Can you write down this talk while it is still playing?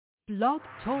Blog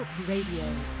Talk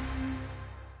Radio.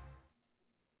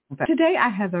 Today I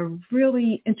have a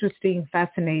really interesting,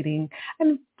 fascinating,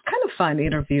 and kind of fun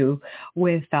interview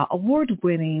with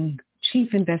award-winning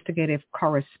chief investigative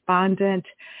correspondent,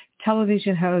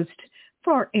 television host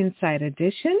for Inside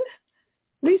Edition.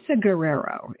 Lisa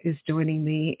Guerrero is joining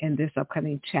me in this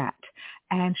upcoming chat,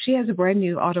 and she has a brand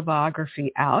new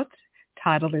autobiography out.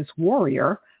 Title is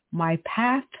Warrior, My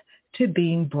Path to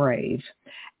Being Brave.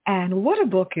 And what a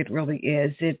book it really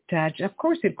is. It, of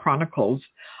course, it chronicles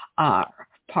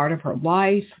part of her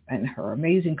life and her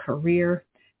amazing career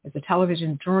as a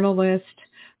television journalist.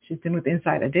 She's been with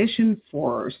Inside Edition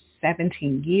for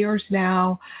 17 years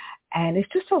now, and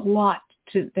it's just a lot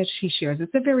that she shares.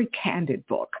 It's a very candid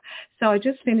book. So I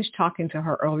just finished talking to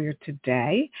her earlier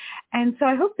today, and so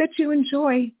I hope that you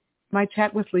enjoy my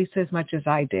chat with Lisa as much as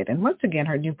I did. And once again,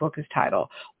 her new book is titled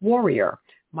Warrior,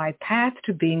 My Path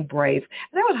to Being Brave.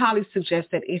 And I would highly suggest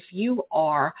that if you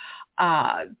are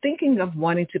thinking of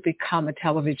wanting to become a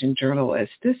television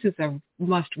journalist, this is a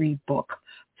must-read book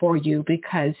for you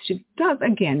because she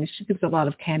gives a lot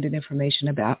of candid information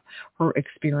about her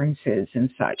experiences and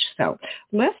such. So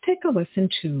let's take a listen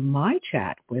to my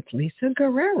chat with Lisa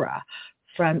Guerrero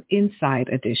from Inside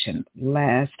Edition.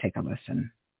 Let's take a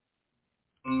listen.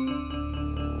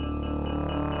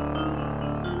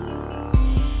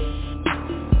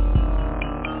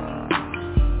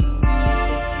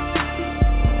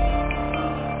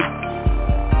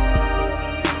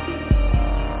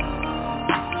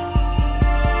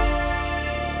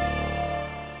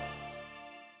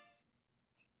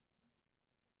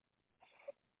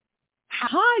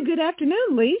 Hi, good afternoon,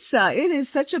 Lisa. It is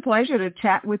such a pleasure to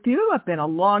chat with you. I've been a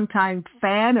longtime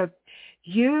fan of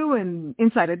you and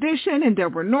Inside Edition and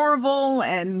Deborah Norville,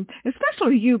 and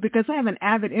especially you because I have an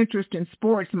avid interest in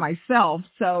sports myself.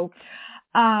 So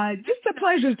just a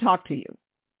pleasure to talk to you.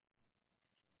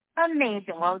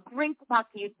 Amazing. Well, great to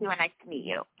talk to you too, and nice to meet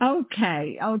you.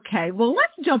 Okay. Well,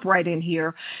 let's jump right in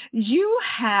here. You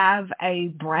have a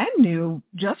brand new,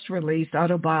 just released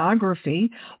autobiography,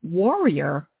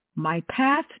 Warrior, My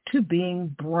Path to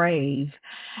Being Brave.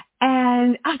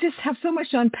 And I just have so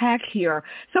much to unpack here.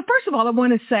 So first of all, I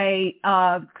want to say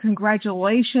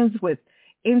congratulations with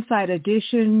Inside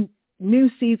Edition. New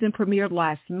season premiered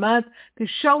last month. The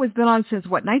show has been on since,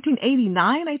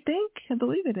 1989, I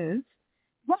believe it is.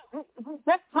 Well, we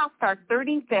just passed our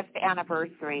 35th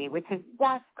anniversary, which is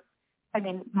just,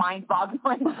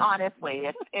 mind-boggling, honestly.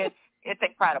 It's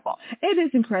incredible. It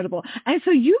is incredible. And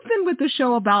so you've been with the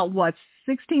show about,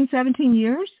 16, 17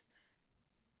 years?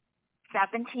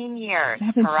 17 years,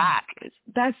 correct.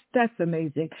 That's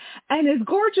amazing. And as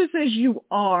gorgeous as you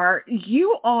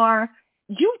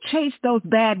chased those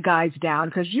bad guys down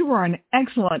because you were an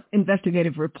excellent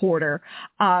investigative reporter.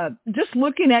 Just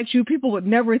looking at you, people would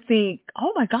never think,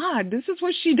 oh, my God, this is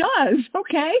what she does.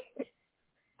 Okay.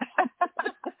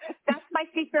 That's my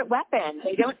secret weapon.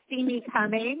 They don't see me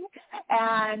coming.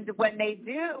 And when they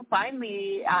do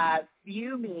finally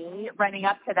view me running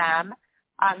up to them,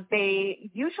 they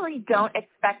usually don't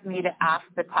expect me to ask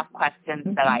the tough questions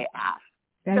that I ask.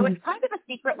 So it's kind of a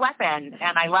secret weapon,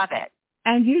 and I love it.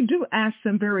 And you do ask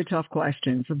some very tough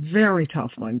questions, very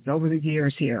tough ones over the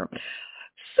years here.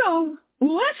 So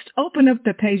let's open up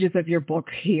the pages of your book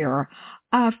here.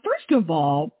 First of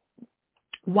all,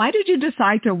 why did you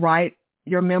decide to write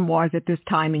your memoirs at this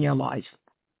time in your life?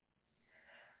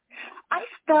 I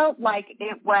felt like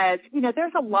it was,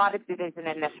 there's a lot of division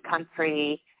in this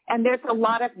country, and there's a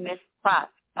lot of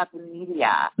mistrust of the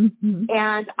media. Mm-hmm.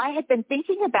 And I had been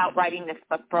thinking about writing this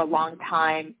book for a long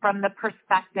time from the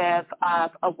perspective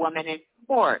of a woman in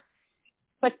sports.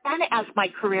 But then as my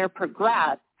career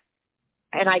progressed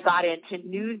and I got into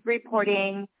news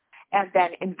reporting and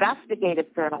then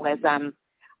investigative journalism,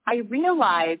 I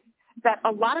realized that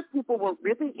a lot of people were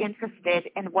really interested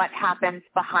in what happens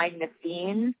behind the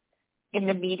scenes in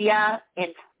the media, in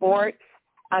sports,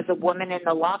 as a woman in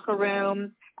the locker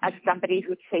room, as somebody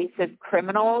who chases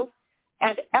criminals.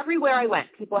 And everywhere I went,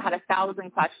 people had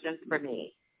 1,000 questions for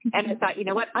me. And I thought, you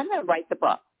know what, I'm going to write the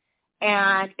book.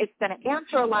 And it's going to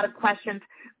answer a lot of questions,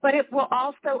 but it will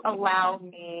also allow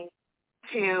me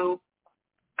to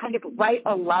kind of write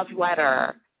a love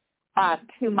letter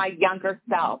to my younger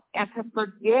self and to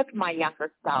forgive my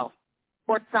younger self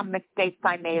for some mistakes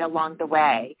I made along the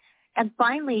way. And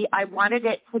finally, I wanted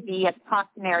it to be a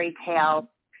cautionary tale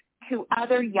to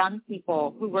other young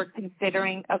people who were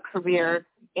considering a career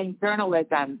in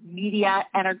journalism, media,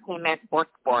 entertainment, or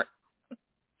sports.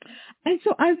 And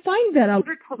so I find that in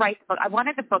order to write the book, I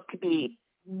wanted the book to be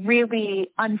really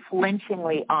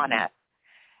unflinchingly honest.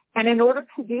 And in order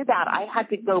to do that, I had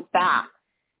to go back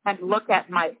and look at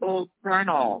my old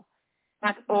journals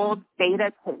and old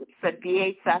data tapes and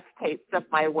VHS tapes of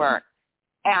my work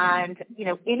and,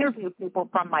 interview people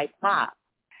from my past.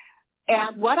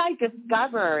 And what I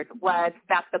discovered was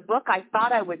that the book I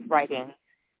thought I was writing,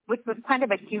 which was kind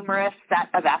of a humorous set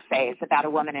of essays about a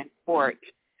woman in sport,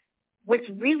 was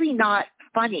really not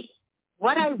funny.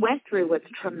 What I went through was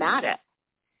traumatic.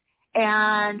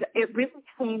 And it really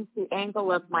changed the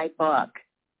angle of my book.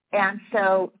 And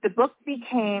so the book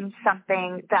became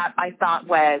something that I thought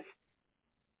was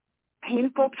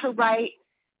painful to write,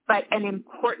 but an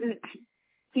important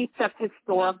piece of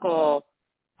historical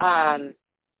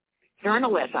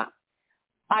journalism.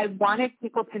 I wanted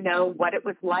people to know what it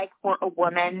was like for a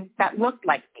woman that looked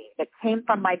like me, that came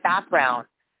from my background,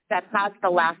 that has the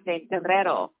last name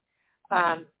Guerrero,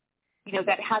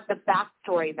 that had the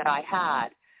backstory that I had.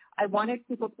 I wanted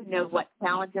people to know what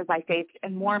challenges I faced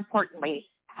and, more importantly,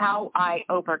 how I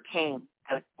overcame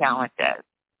those challenges.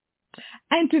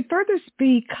 And to further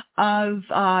speak of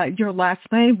your last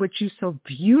name, which you so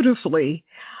beautifully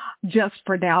just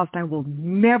pronounced, I will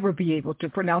never be able to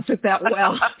pronounce it that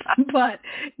well. But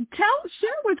share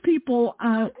with people.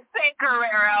 Say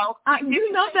Guerrero.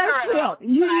 You know that's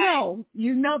Guerrero.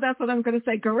 You know that's what I'm going to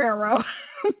say, Guerrero.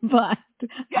 But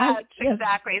yes,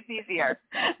 exactly. It's easier.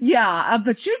 Yeah,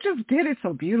 but you just did it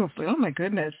so beautifully. Oh my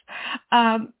goodness. So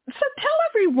tell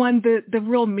everyone the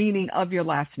real meaning of your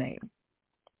last name.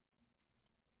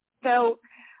 So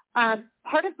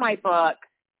part of my book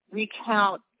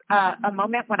recounts a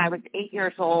moment when I was 8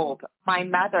 years old. My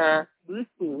mother, Lucy,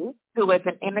 who was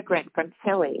an immigrant from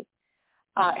Chile,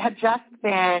 had just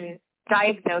been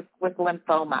diagnosed with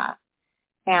lymphoma.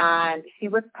 And she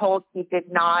was told she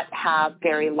did not have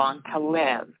very long to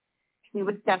live. She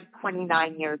was just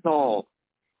 29 years old.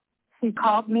 She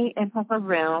called me into her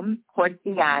room towards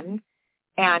the end,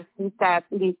 and she said,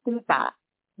 Lisita,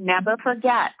 never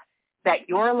forget that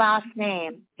your last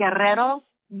name, Guerrero,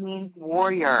 means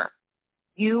warrior.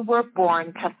 You were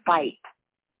born to fight.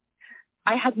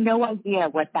 I had no idea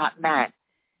what that meant.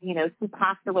 She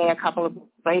passed away a couple of weeks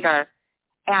later,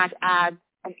 and as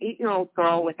an 8-year-old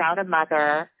girl without a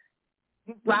mother,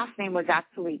 his last name was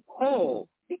actually Cole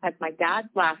because my dad's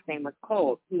last name was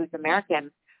Cole. He was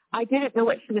American. I didn't know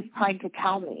what she was trying to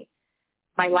tell me.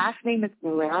 My last name is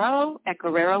Guerrero, and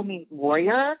Guerrero means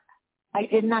warrior. I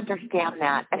didn't understand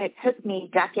that, and it took me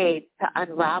decades to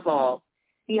unravel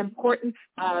the importance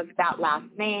of that last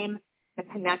name, the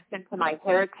connection to my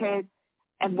heritage,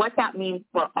 and what that means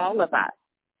for all of us,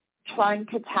 trying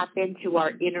to tap into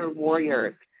our inner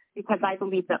warriors, because I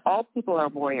believe that all people are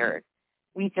warriors.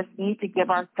 We just need to give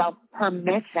ourselves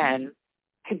permission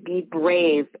to be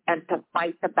brave and to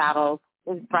fight the battles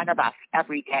in front of us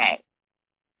every day.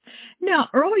 Now,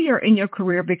 earlier in your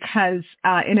career, because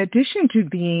in addition to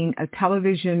being a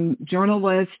television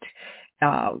journalist,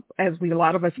 as a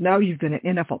lot of us know, you've been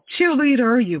an NFL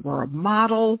cheerleader, you were a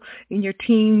model in your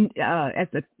teen,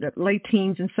 at the late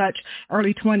teens and such,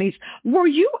 early 20s. Were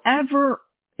you ever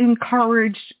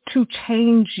encouraged to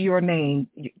change your name?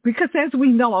 Because as we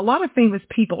know, a lot of famous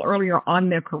people earlier on in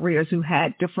their careers who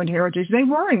had different heritage, they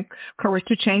were encouraged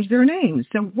to change their names.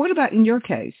 So what about in your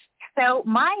case? So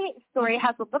my story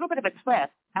has a little bit of a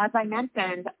twist. As I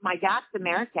mentioned, my dad's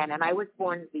American, and I was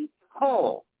born to be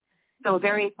Cole. So a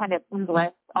very kind of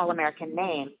English, all-American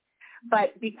name.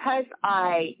 But because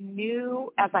I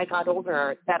knew as I got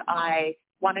older that I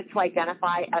wanted to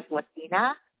identify as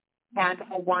Latina, and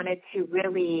I wanted to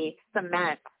really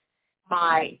cement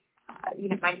my,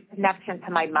 my connection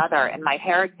to my mother and my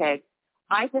heritage,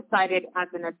 I decided as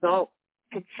an adult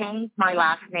to change my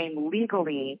last name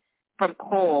legally from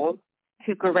Cole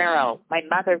to Guerrero, my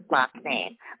mother's last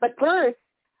name. But first,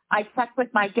 I checked with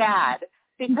my dad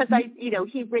because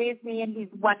he raised me and he's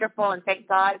wonderful, and thank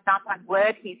God, knock on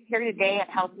wood, he's here today and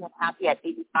healthy and happy at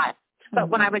 85. But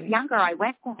when I was younger, I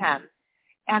went to him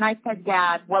and I said,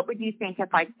 Dad, what would you think if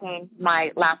I changed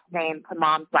my last name to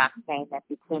Mom's last name and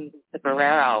became the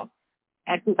Guerrero?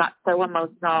 And he got so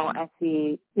emotional and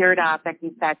he teared up and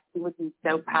he said, she would be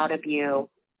so proud of you.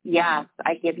 Yes,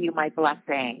 I give you my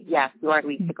blessing. Yes, you are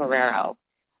Lisa Guerrero.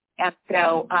 And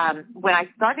so when I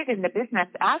started in the business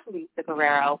as Lisa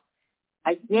Guerrero,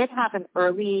 I did have an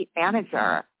early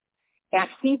manager. And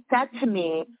he said to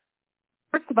me,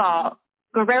 first of all,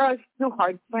 Guerrero is too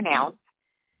hard to pronounce.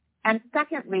 And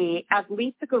secondly, as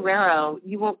Lisa Guerrero,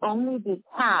 you will only be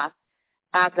cast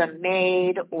as a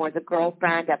maid or the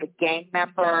girlfriend of a gang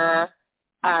member.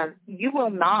 You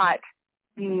will not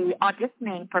be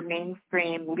auditioning for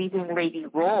mainstream leading lady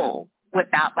roles with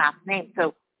that last name.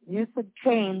 So you should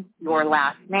change your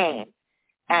last name.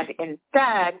 And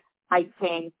instead, I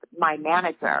changed my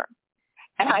manager.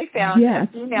 And I found a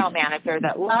female manager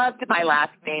that loved my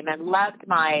last name and loved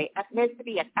my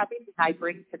ethnicity and everything I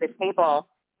bring to the table.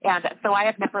 And so I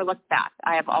have never looked back.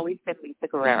 I have always been Lisa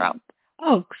Guerrero.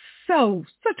 Oh,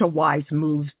 such a wise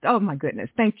move. Oh, my goodness.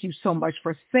 Thank you so much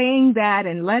for saying that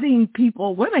and letting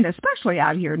people, women especially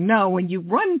out here, know when you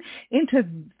run into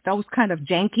those kind of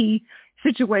janky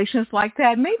situations like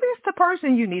that, maybe it's the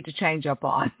person you need to change up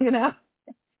on, you know?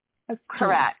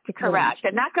 Correct.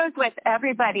 And that goes with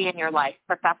everybody in your life,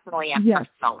 professionally and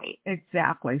personally.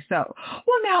 Exactly. So,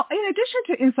 well, now, in addition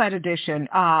to Inside Edition,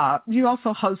 you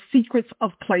also host Secrets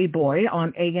of Playboy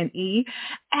on A&E,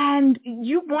 and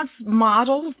you once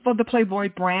modeled for the Playboy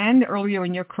brand earlier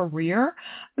in your career.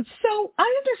 So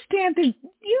I understand that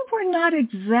you were not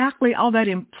exactly all that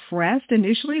impressed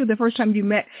initially the first time you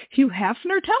met Hugh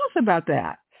Hefner. Tell us about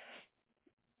that.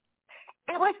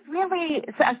 It was really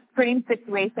a strange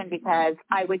situation because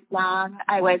I was young.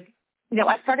 I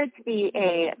started to be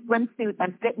a swimsuit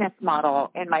and fitness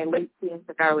model in my late teens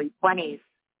and early 20s.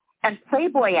 And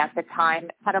Playboy at the time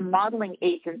had a modeling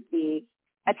agency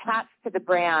attached to the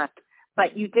brand,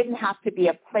 but you didn't have to be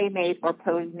a playmate or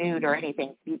pose nude or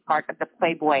anything to be part of the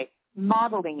Playboy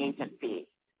modeling agency.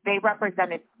 They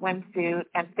represented swimsuit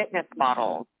and fitness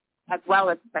models as well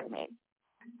as playmates.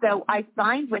 So I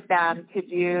signed with them to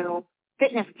do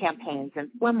fitness campaigns and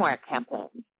swimwear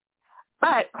campaigns.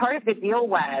 But part of the deal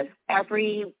was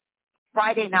every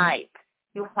Friday night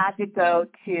you had to go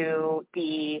to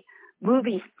the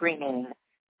movie screening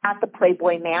at the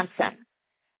Playboy Mansion.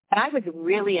 And I was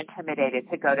really intimidated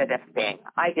to go to this thing.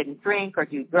 I didn't drink or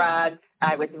do drugs.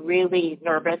 I was really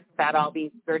nervous about all these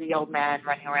dirty old men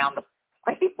running around the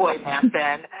Playboy Mansion.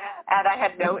 And I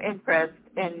had no interest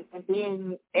in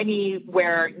being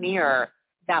anywhere near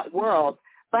that world.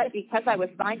 But because I was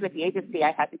signed with the agency,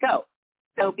 I had to go.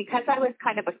 So because I was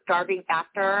kind of a starving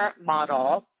actor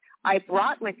model, I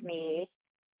brought with me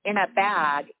in a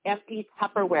bag empty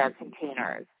Tupperware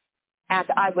containers. And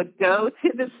I would go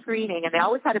to the screening, and they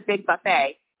always had a big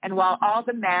buffet. And while all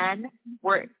the men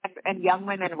and young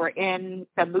women were in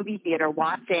the movie theater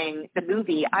watching the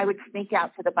movie, I would sneak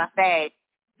out to the buffet,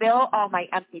 fill all my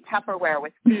empty Tupperware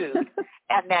with food,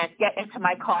 and then get into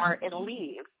my car and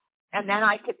leave. And then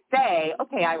I could say,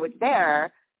 okay, I was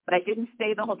there, but I didn't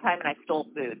stay the whole time, and I stole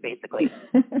food, basically.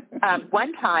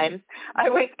 One time, I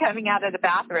was coming out of the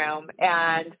bathroom,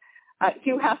 and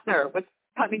Hugh Hefner was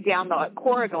coming down the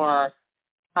corridor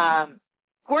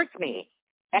towards me,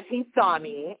 and he saw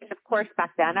me. And, of course,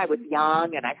 back then I was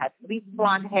young, and I had sleek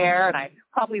blonde hair, and I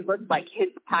probably looked like his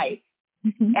type.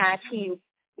 Mm-hmm. And he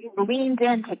leaned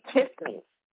in to kiss me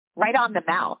right on the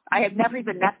mouth. I had never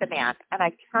even met the man, and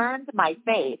I turned my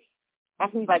face, and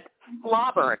he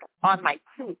slobbered on my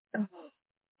cheek.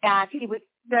 And he was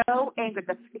so angry.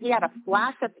 He had a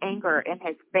flash of anger in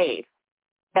his face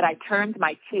that I turned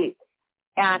my cheek.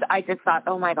 And I just thought,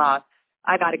 oh, my gosh,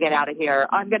 I got to get out of here.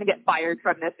 I'm going to get fired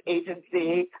from this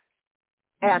agency.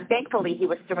 And thankfully, he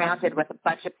was surrounded with a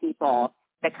bunch of people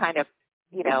that kind of,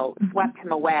 swept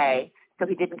him away, so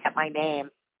he didn't get my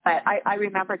name. But I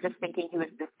remember just thinking he was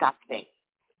disgusting.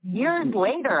 Years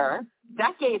later,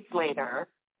 decades later,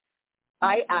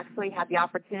 I actually had the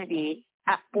opportunity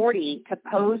at 40 to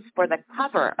pose for the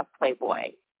cover of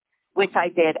Playboy, which I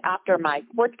did after my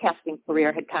sportscasting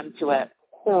career had come to a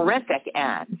horrific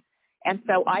end. And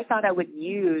so I thought I would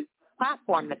use the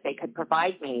platform that they could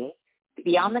provide me to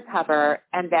be on the cover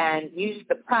and then use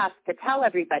the press to tell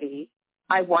everybody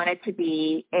I wanted to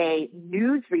be a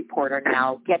news reporter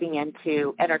now getting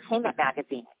into entertainment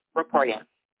magazine reporting.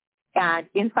 And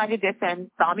Inside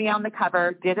Edition saw me on the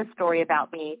cover, did a story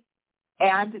about me,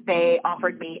 and they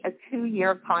offered me a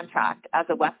 2-year contract as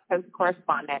a West Coast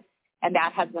correspondent, and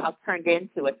that has now turned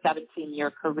into a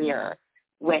 17-year career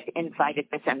with Inside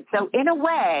Edition. So in a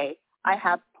way, I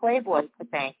have Playboy to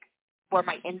thank for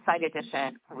my Inside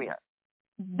Edition career.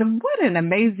 What an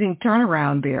amazing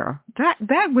turnaround there.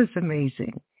 That was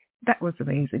amazing. That was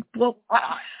amazing. Well,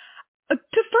 to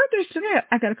further,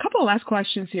 I got a couple of last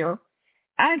questions here.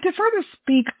 And to further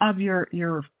speak of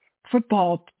your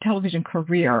football television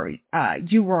career,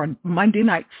 you were on Monday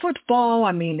Night Football.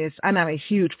 I'm a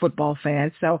huge football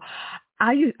fan, so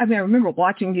I remember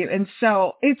watching you, and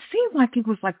so it seemed like it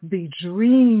was like the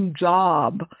dream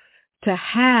job to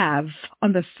have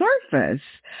on the surface.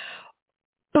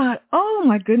 But, oh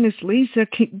my goodness, Lisa,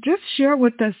 just share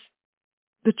with us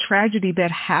the tragedy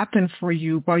that happened for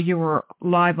you while you were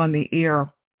live on the air.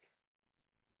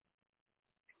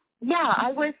 Yeah,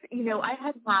 I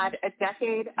had had a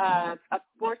decade of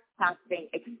sportscasting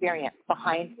experience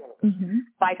behind me. Mm-hmm.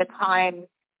 By the time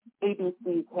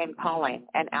ABC came calling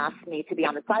and asked me to be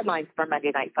on the sidelines for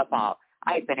Monday Night Football,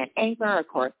 I had been an anchor, a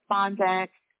correspondent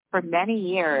for many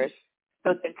years,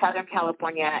 both in Southern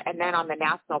California and then on the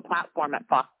national platform at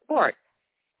Fox Sports.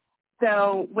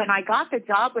 So when I got the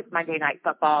job with Monday Night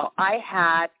Football, I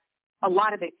had a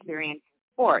lot of experience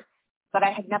in sports, but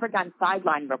I had never done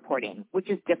sideline reporting, which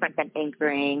is different than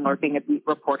anchoring or being a beat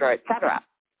reporter, et cetera.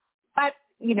 But,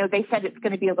 they said it's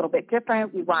going to be a little bit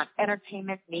different. We want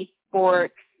entertainment, meets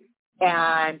sports,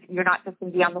 and you're not just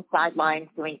going to be on the sidelines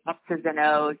doing X's and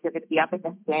O's. You're going to be up in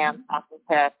the stands talking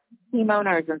to team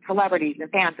owners and celebrities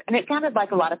and fans. And it sounded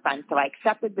like a lot of fun, so I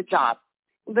accepted the job.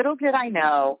 Little did I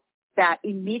know that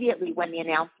immediately when the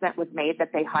announcement was made that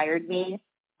they hired me,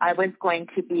 I was going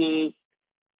to be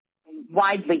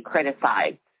widely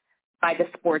criticized by the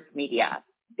sports media.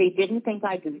 They didn't think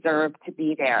I deserved to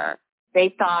be there.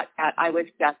 They thought that I was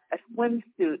just a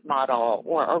swimsuit model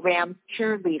or a Rams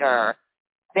cheerleader.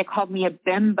 They called me a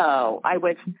bimbo. I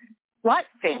was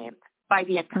slut-shamed by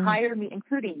the entire media,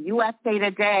 including USA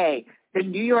Today, the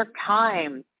New York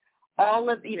Times, all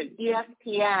of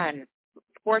ESPN,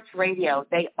 sports radio.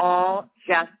 They all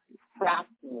just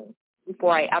trapped me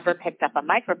before I ever picked up a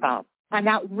microphone. And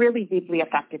that really deeply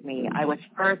affected me. I was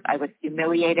hurt. I was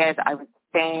humiliated. I was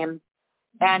shamed.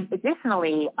 And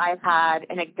additionally, I had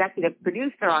an executive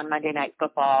producer on Monday Night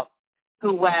Football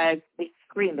who was a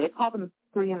screamer. They call them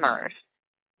screamers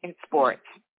in sports.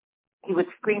 He would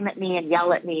scream at me and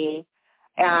yell at me,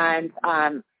 and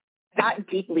that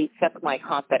deeply shook my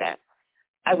confidence.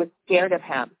 I was scared of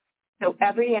him. So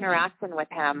every interaction with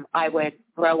him, I would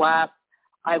throw up.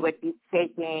 I would be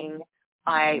shaking.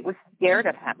 I was scared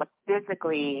of him,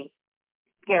 physically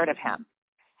scared of him.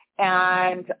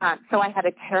 And so I had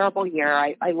a terrible year.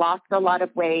 I lost a lot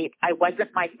of weight. I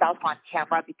wasn't myself on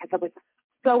camera because I was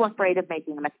so afraid of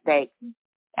making a mistake.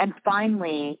 And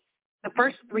finally, the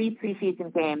first 3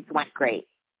 preseason games went great.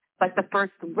 But the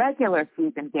first regular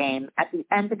season game, at the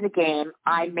end of the game,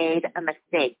 I made a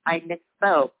mistake. I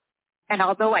misspoke. And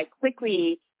although I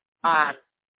quickly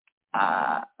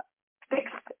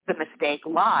fixed the mistake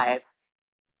live,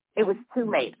 it was too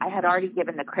late. I had already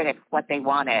given the critics what they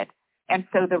wanted. And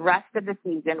so the rest of the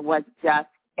season was just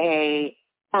a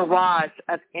barrage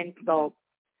of insults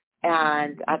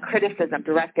and criticism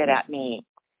directed at me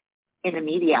in the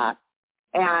media.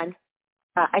 And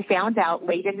I found out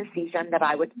late in the season that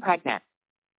I was pregnant.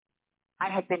 I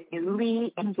had been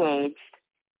newly engaged,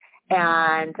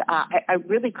 and I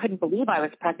really couldn't believe I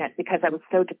was pregnant because I was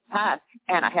so depressed,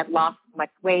 and I had lost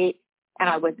much weight, and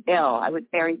I was ill. I was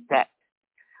very sick.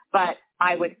 But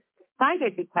I was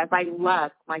excited because I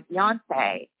loved my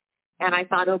fiance, and I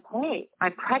thought, okay,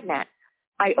 I'm pregnant.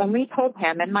 I only told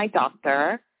him and my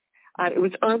doctor. It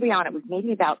was early on. It was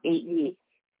maybe about 8 weeks.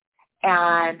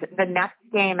 And the next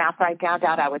game after I found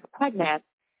out I was pregnant,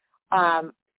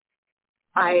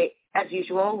 I, as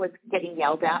usual, was getting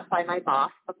yelled at by my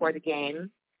boss before the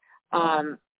game.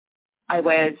 I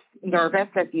was nervous,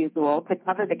 as usual, to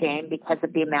cover the game because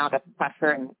of the amount of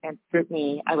pressure and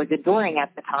scrutiny I was enduring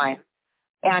at the time.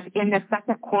 And in the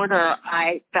second quarter,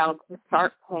 I felt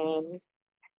sharp pain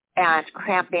and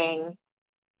cramping,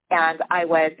 and I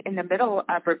was in the middle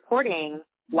of reporting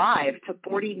live to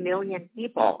 40 million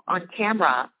people on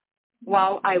camera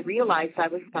while I realized I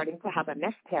was starting to have a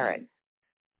miscarriage.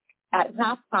 At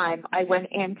halftime, I went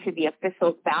into the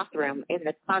official's bathroom in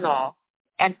the tunnel,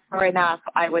 and sure enough,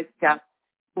 I was just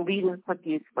bleeding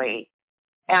profusely.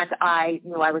 And I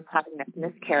knew I was having this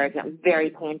miscarriage. It was very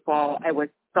painful. I was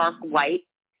stark white.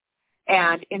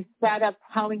 And instead of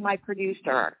telling my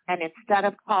producer and instead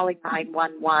of calling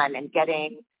 911 and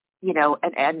getting,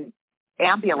 an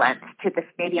ambulance to the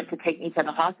stadium to take me to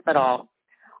the hospital,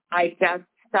 I just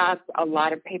stuffed a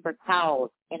lot of paper towels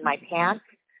in my pants,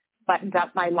 buttoned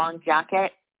up my long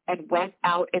jacket, and went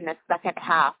out in the second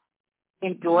half,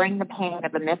 enduring the pain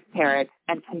of a miscarriage,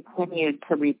 and continued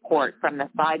to report from the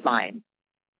sideline.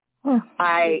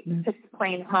 I took the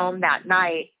plane home that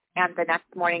night, and the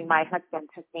next morning my husband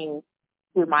took me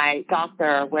to my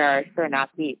doctor where, sure enough,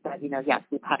 he said, yes,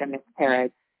 we've had a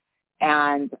miscarriage.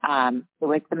 And it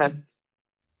was the most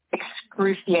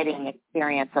excruciating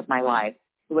experience of my life.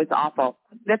 It was awful.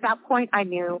 But at that point, I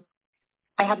knew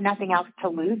I have nothing else to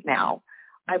lose now.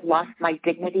 I've lost my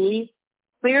dignity.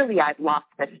 Clearly, I've lost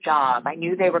this job. I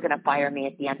knew they were going to fire me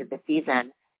at the end of the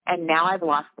season. And now I've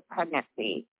lost the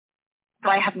pregnancy. So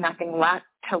I have nothing left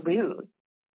to lose.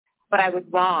 But I was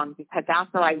wrong because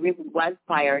after I really was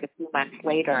fired a few months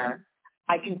later,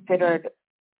 I considered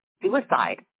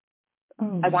suicide.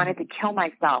 I wanted to kill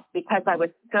myself because I was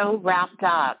so wrapped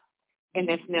up in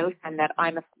this notion that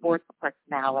I'm a sports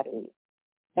personality.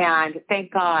 And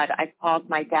thank God I called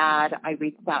my dad. I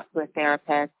reached out to a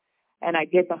therapist, and I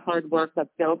did the hard work of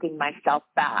building myself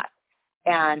back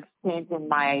and changing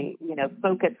my,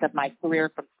 focus of my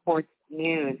career from sports to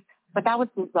news. But that was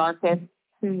the darkest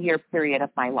 2-year period of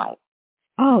my life.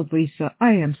 Oh, Lisa,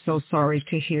 I am so sorry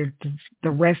to hear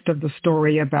the rest of the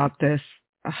story about this.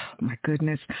 Oh, my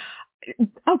goodness.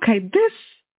 Okay, this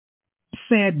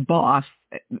said boss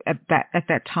at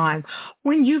that time,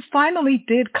 when you finally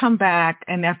did come back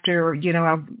and after,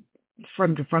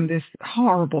 from this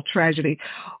horrible tragedy,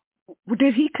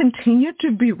 did he continue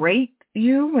to berate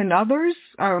you and others?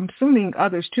 I'm assuming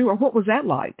others too, or what was that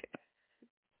like?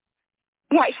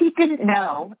 Yeah, he didn't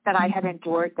know that I had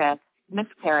endured this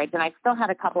miscarriage, and I still had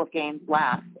a couple of games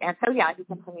left. And so, yeah, he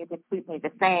continued to treat me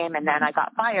the same, and then I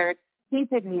got fired. He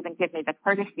didn't even give me the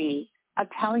courtesy of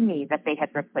telling me that they had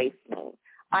replaced me.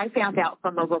 I found out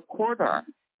from a reporter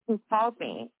who called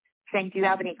me saying, do you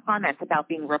have any comments about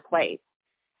being replaced?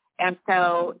 And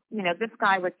so, this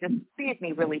guy was just treated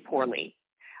me really poorly.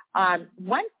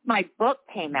 Once my book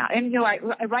came out, and, I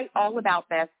write all about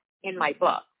this in my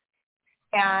book.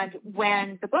 And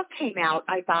when the book came out,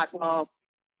 I thought, well,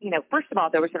 first of all,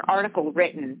 there was an article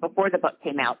written before the book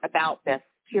came out about this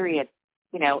period,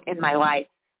 in my life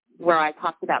where I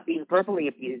talked about being verbally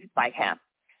abused by him.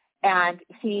 And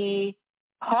he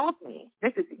called me.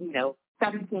 This is,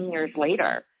 17 years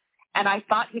later. And I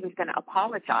thought he was going to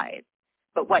apologize.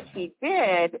 But what he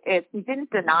did is he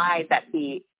didn't deny that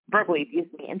he verbally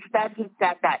abused me. Instead, he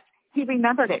said that he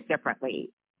remembered it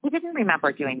differently. He didn't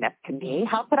remember doing this to me.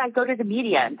 How could I go to the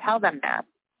media and tell them this?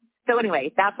 So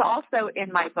anyway, that's also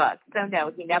in my book. So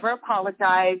no, he never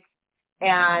apologized.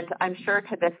 And I'm sure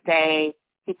to this day,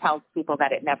 he tells people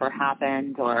that it never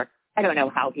happened, or I don't know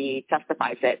how he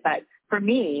justifies it. But for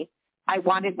me, I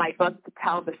wanted my book to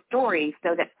tell the story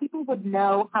so that people would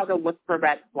know how to look for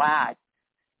red flags.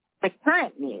 The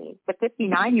current me, the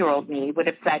 59-year-old me, would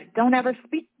have said, don't ever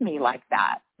speak to me like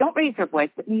that. Don't raise your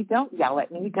voice at me. Don't yell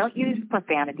at me. Don't use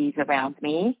profanities around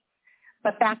me.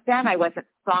 But back then, I wasn't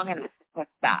strong enough to push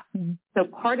back. Mm-hmm. So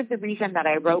part of the reason that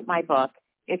I wrote my book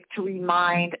is to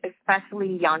remind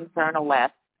especially young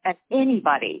journalists and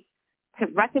anybody to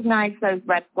recognize those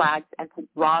red flags and to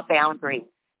draw boundaries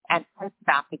and push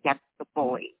back against the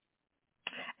bully.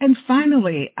 And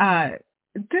finally,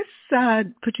 this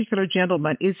particular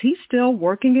gentleman, is he still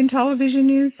working in television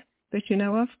news that you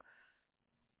know of?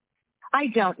 I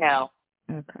don't know.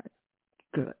 Okay,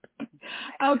 good.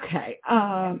 Okay.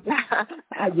 But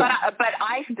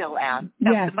I still am.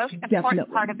 So yes, the most important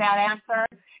definitely. part of that answer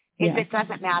is it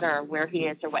doesn't matter where he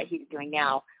is or what he's doing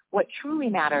now. What truly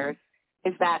matters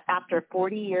is that after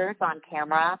 40 years on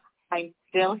camera, I'm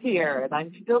still here and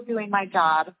I'm still doing my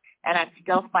job and I'm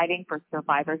still fighting for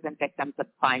survivors and victims of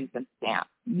crimes and scams.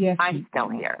 Yes. I'm still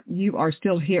here. You are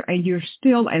still here and you're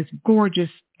still as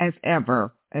gorgeous as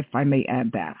ever, if I may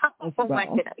add that. Oh, my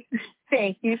goodness.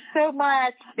 Thank you so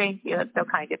much. Thank you. It's so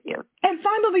kind of you. And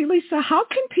finally, Lisa, how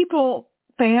can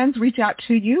fans reach out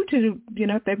to you to,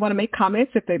 if they want to make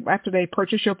comments, after they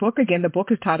purchase your book? Again, the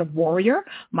book is titled Warrior,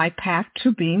 My Path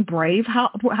to Being Brave. How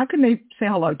can they say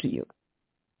hello to you?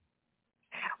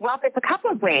 Well, there's a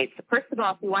couple of ways. First of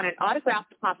all, if you want an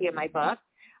autographed copy of my book,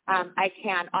 I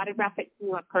can autograph it to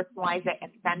you and personalize it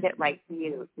and send it right to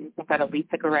you. So you can go to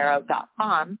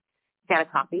lisaguerrero.com, get a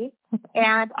copy.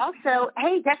 And also,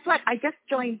 hey, guess what? I just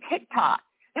joined TikTok.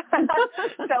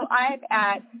 So I'm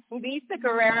at Lisa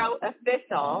Guerrero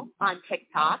Official on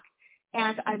TikTok.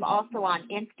 And I'm also on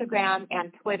Instagram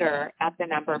and Twitter at the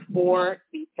number 4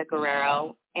 Lisa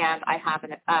Guerrero. And I have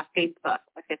a Facebook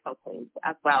official page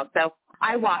as well. So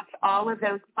I watch all of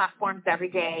those platforms every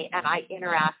day, and I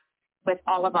interact with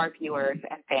all of our viewers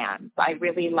and fans. I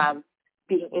really love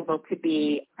being able to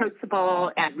be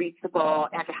approachable and reachable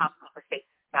and to have conversations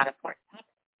about important topics.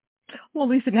 Well,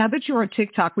 Lisa, now that you're on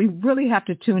TikTok, we really have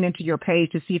to tune into your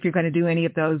page to see if you're going to do any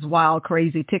of those wild,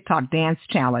 crazy TikTok dance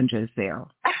challenges there.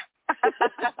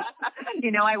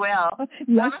 I will.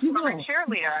 Yes, I'm you will. a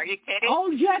cheerleader. Are you kidding?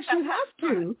 Oh, yes, you have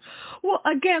to. Well,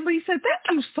 again, Lisa, thank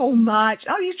you so much.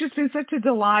 Oh, you've just been such a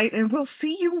delight, and we'll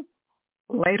see you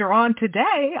later on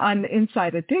today on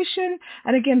Inside Edition.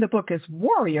 And again, the book is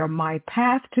Warrior, My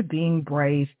Path to Being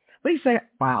Brave. Lisa,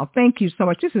 wow, thank you so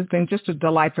much. This has been just a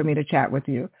delight for me to chat with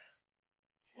you.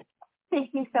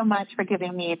 Thank you so much for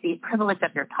giving me the privilege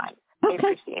of your time. Okay. I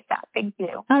appreciate that. Thank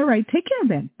you. All right. Take care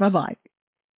then. Bye-bye.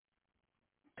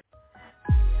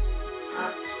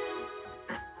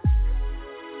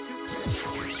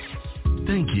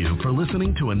 Thank you for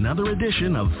listening to another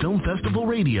edition of Film Festival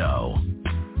Radio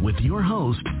with your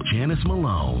host, Janice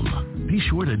Malone. Be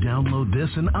sure to download this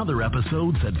and other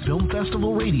episodes at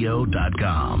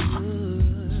filmfestivalradio.com.